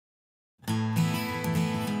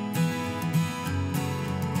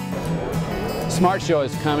Smart Show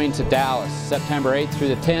is coming to Dallas, September 8th through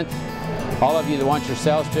the 10th. All of you that want your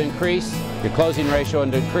sales to increase, your closing ratio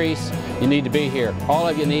to increase, you need to be here. All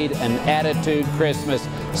of you need an Attitude Christmas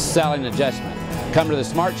selling adjustment. Come to the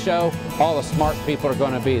Smart Show. All the smart people are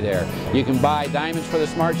going to be there. You can buy diamonds for the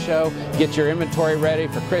Smart Show, get your inventory ready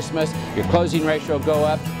for Christmas, your closing ratio will go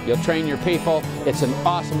up, you'll train your people. It's an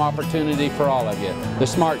awesome opportunity for all of you. The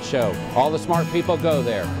Smart Show. All the smart people go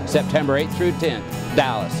there. September 8th through 10th,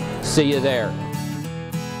 Dallas. See you there.